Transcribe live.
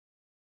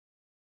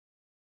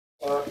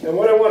And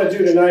what I want to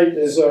do tonight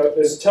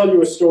is tell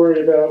you a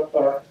story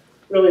about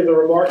really the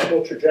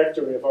remarkable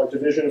trajectory of our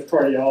Division of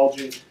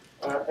Cardiology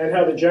and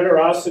how the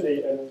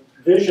generosity and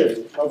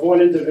vision of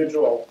one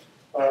individual,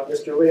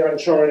 Mr. Leon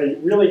Charney,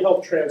 really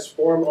helped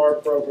transform our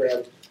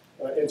program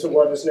into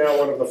what is now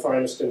one of the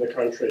finest in the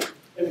country.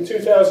 In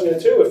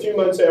 2002, a few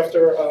months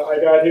after I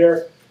got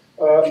here,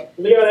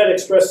 Leon had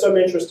expressed some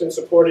interest in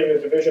supporting the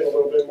division a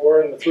little bit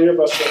more, and the three of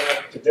us went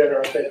out to dinner.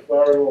 I think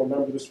Larry will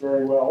remember this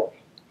very well.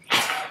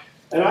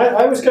 And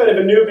I was kind of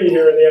a newbie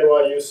here in the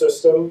NYU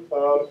system,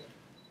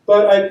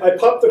 but I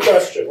popped the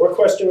question. What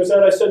question was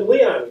that? I said,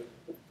 Leon,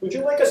 would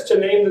you like us to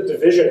name the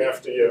division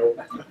after you?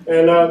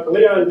 And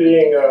Leon,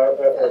 being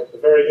a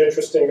very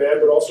interesting man,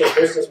 but also a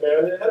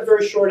businessman, had a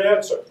very short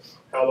answer.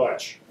 How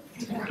much?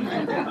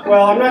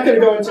 Well, I'm not going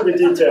to go into the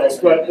details,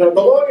 but the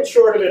long and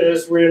short of it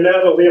is we are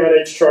now the Leon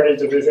H. Charney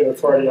Division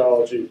of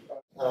Cardiology.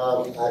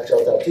 Actually,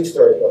 I'll tell two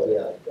stories about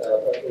Leon.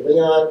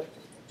 Leon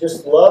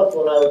just loved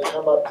when I would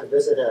come up to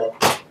visit him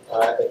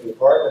at the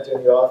apartment or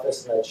in the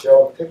office, and I'd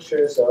show him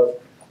pictures of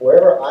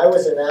wherever I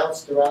was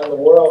announced around the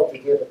world to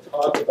give a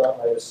talk about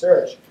my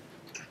research.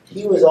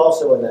 He was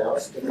also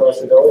announced because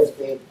it'd always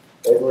be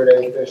Edward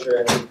A.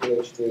 Fisher, MD,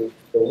 PhD,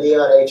 the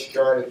Leon H.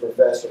 Charney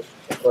Professor of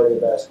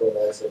Cardiovascular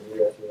Medicine at New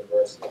York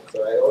University.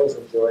 So I always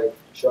enjoy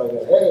showing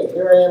him, hey,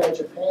 here I am in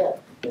Japan,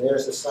 and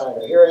there's the sign.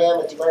 Or here I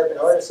am at the American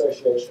Heart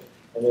Association,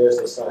 and there's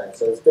the sign.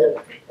 So it's been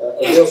a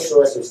real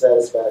source of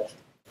satisfaction.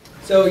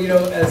 So, you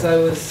know, as I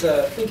was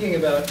thinking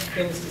about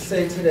things to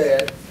say today,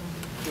 it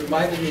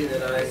reminded me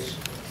that I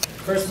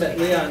first met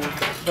Leon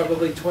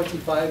probably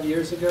 25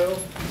 years ago.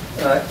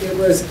 It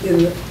was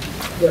in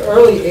the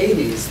early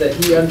 80s that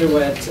he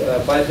underwent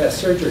bypass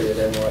surgery at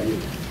NYU.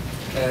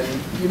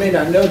 And you may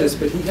not know this,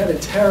 but he had a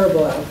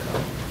terrible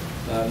outcome.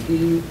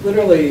 He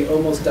literally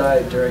almost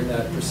died during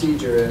that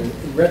procedure, and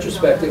in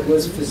retrospect, it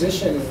was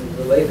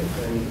physician-related.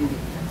 I mean,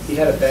 he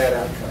had a bad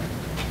outcome.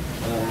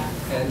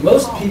 And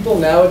most people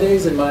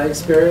nowadays, in my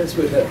experience,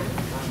 would have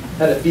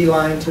had a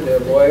beeline to their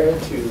lawyer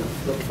to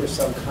look for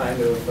some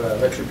kind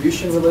of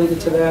retribution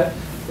related to that.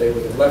 They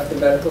would have left the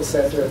medical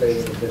center, they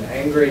would have been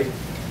angry.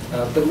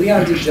 But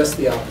Leon did just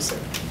the opposite.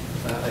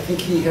 I think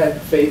he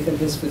had faith in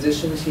his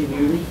physicians. He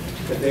knew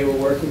that they were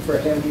working for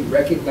him. He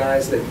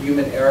recognized that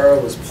human error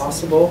was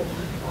possible,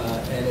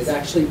 and it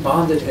actually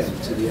bonded him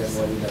to the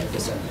NYU Medical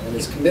Center. And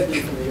his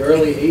commitment from the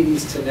early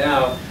 80s to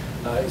now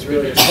is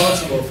really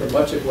responsible for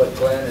much of what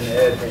Glenn and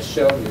Ed has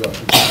shown you up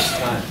until this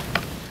time.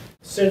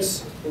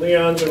 Since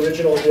Leon's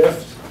original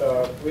gift,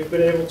 we've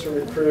been able to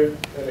recruit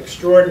an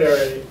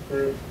extraordinary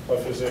group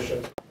of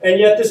physicians. And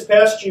yet this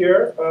past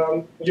year,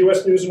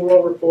 U.S. News &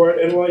 World Report,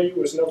 NYU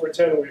was number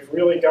 10, and we've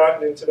really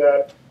gotten into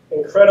that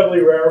incredibly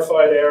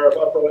rarefied air of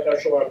upper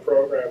echelon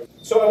programs.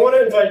 So I want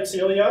to invite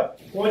Tzili up.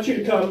 I want you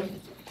to come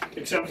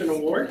accept an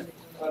award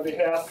on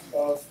behalf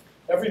of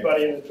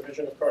everybody in the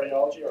Division of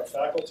Cardiology, our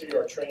faculty,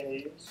 our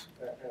trainees,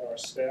 and our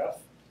staff,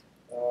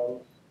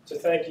 to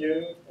thank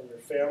you and your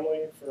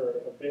family for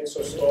being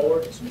so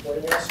stalwart and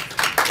supporting us.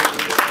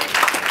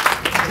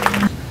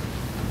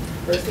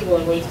 First of all,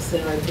 I want to say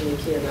hi to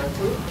Nikki and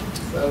Natu.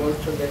 So I won't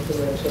forget to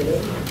mention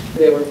them.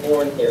 They were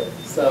born here,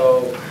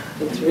 so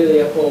it's really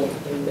a home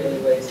in many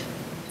ways.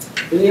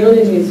 Leon,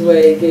 in his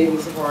way, gave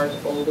his heart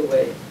all the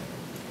way.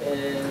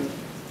 And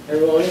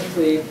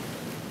ironically,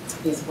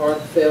 his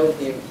heart failed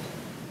him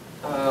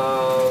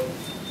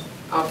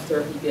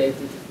after he gave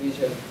the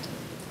division.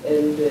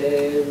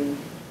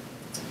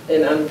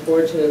 And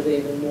unfortunately,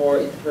 even more,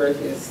 it hurt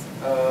his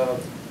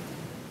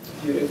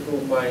beautiful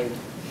mind.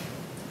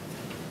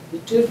 The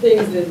two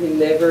things that he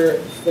never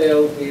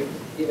failed with,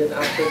 even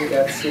after he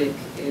got sick,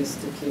 is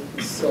to keep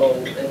his soul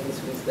and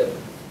his wisdom.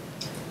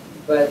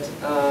 But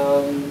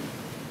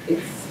it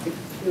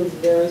feels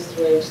very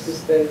strange to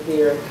stand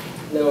here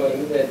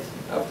knowing that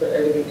after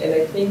everything, and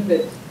I think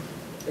that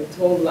I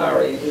told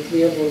Larry that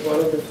Leon was one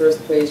of the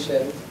first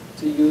patients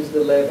to use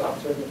the lab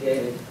after he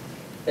gave it.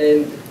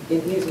 And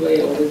in his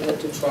way, always had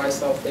to try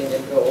something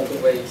and go all the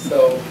way.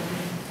 So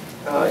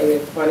in a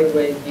funny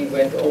way, he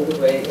went all the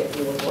way, and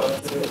he was one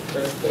of the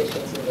first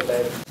patients in the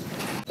lab.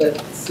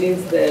 But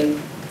since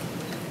then,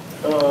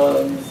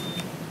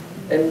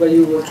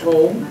 NYU was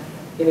home,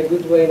 in a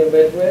good way and a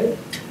bad way,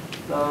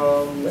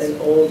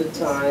 and all the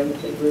time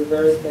they were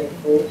very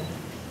thankful.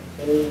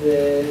 And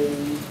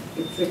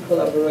it's a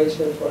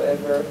collaboration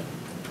forever.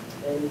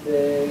 And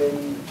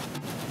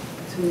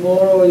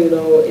tomorrow, you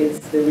know, it's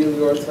the real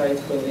your time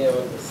for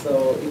Leon.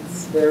 So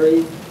it's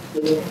very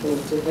meaningful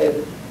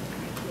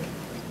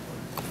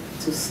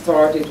to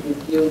start it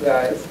with you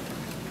guys.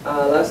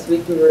 Last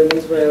week we were in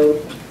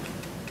Israel,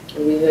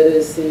 and we had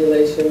a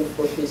simulation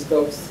for his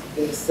talks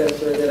in the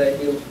center that I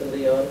built for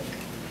Leon.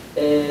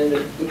 And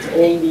it's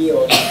all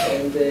Leon,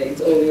 and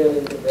it's all Leon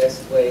in the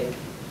best way.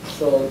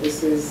 So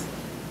this is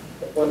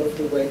a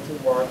wonderful way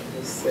to mark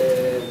this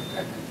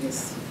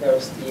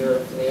first year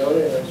of Leon,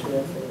 and I'm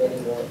sure for many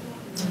more.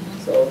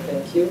 So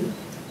thank you.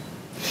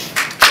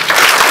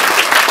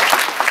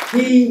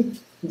 He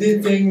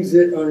did things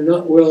that are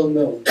not well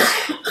known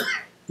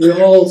in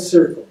all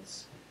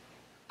circles.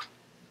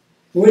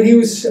 when he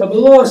was a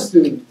law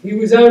student. He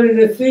was out in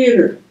a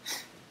theater,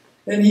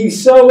 and he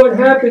saw what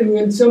happened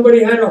when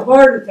somebody had a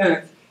heart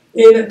attack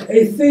in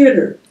a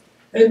theater.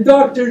 And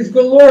doctors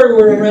galore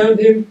were around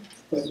him,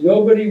 but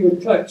nobody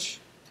would touch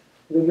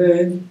the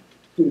man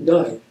who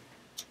died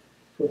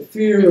for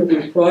fear of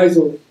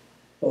reprisal,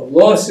 of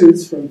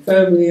lawsuits from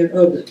family and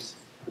others.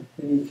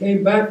 And he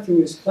came back to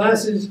his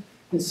classes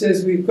and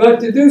says, we've got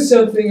to do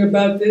something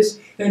about this.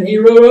 And he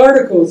wrote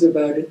articles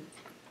about it.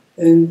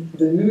 And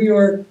the New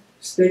York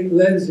State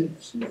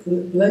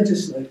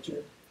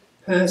Legislature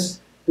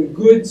passed the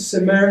Good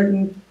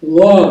Samaritan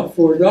law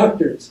for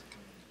doctors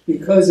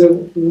because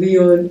of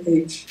Leon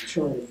H.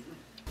 Charney.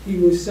 He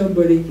was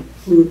somebody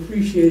who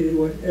appreciated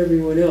what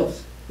everyone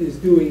else is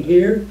doing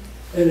here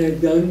and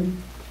had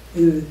done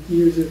in the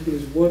years of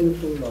his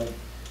wonderful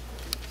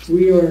life.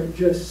 We are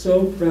just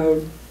so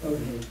proud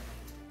of him.